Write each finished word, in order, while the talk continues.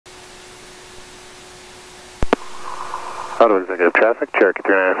Auto Executive Traffic, Cherokee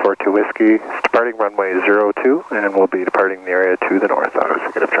 3942 Whiskey, departing runway 02, and we'll be departing the area to the north. Auto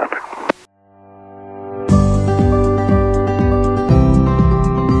Executive Traffic.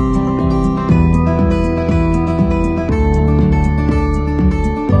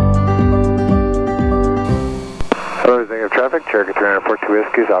 Auto Executive Traffic, Cherokee 3942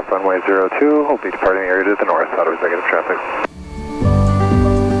 Whiskey is off runway 02, we'll be departing the area to the north. Auto Executive Traffic.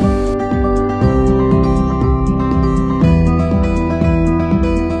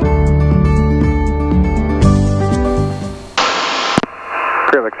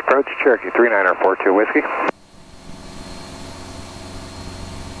 Approach, Cherokee 3942 Whiskey.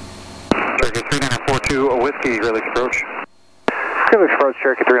 Cherokee 3942 Whiskey, Relix approach. Relix approach,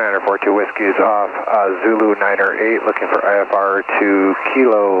 Cherokee 3942 Whiskey is off Zulu 908, looking for IFR to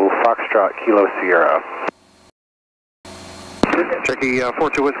Kilo Foxtrot, Kilo Sierra. Cherokee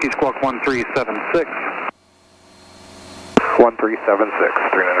 42 Whiskey, squawk 1376.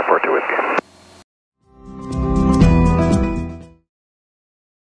 1376, 3942 Whiskey.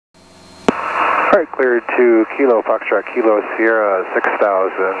 Alright, cleared to Kilo Foxtrot, Kilo Sierra, 6000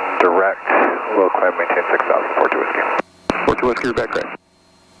 direct. We'll climb, maintain 6000, 42 Whiskey. 42 Whiskey, you're back right.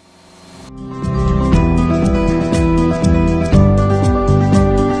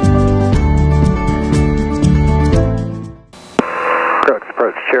 Relix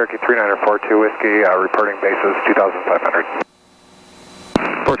approach, Cherokee 3942 Whiskey, reporting basis 2500.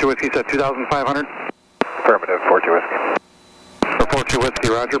 42 Whiskey said 2500? Affirmative, 42 Whiskey. 42 Whiskey,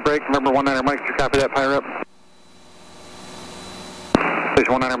 roger, break. Remember 19 Mike, did you copy that, Pirate? Please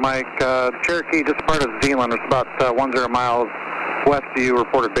 19 Mike, Cherokee, just part of Zealand, it's about 10 miles west of you,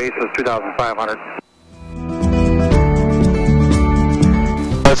 reported base is 2,500.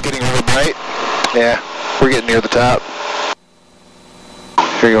 It's getting a little bright. Yeah, we're getting near the top.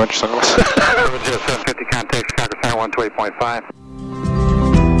 Here you want your sunglasses. 750 contact, Chicago Center 128.5.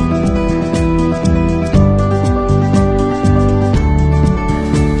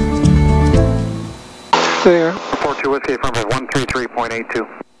 There. 42 Whiskey from 133.82.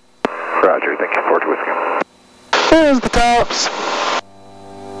 Roger, thank you, 42 Whiskey. There's the tops.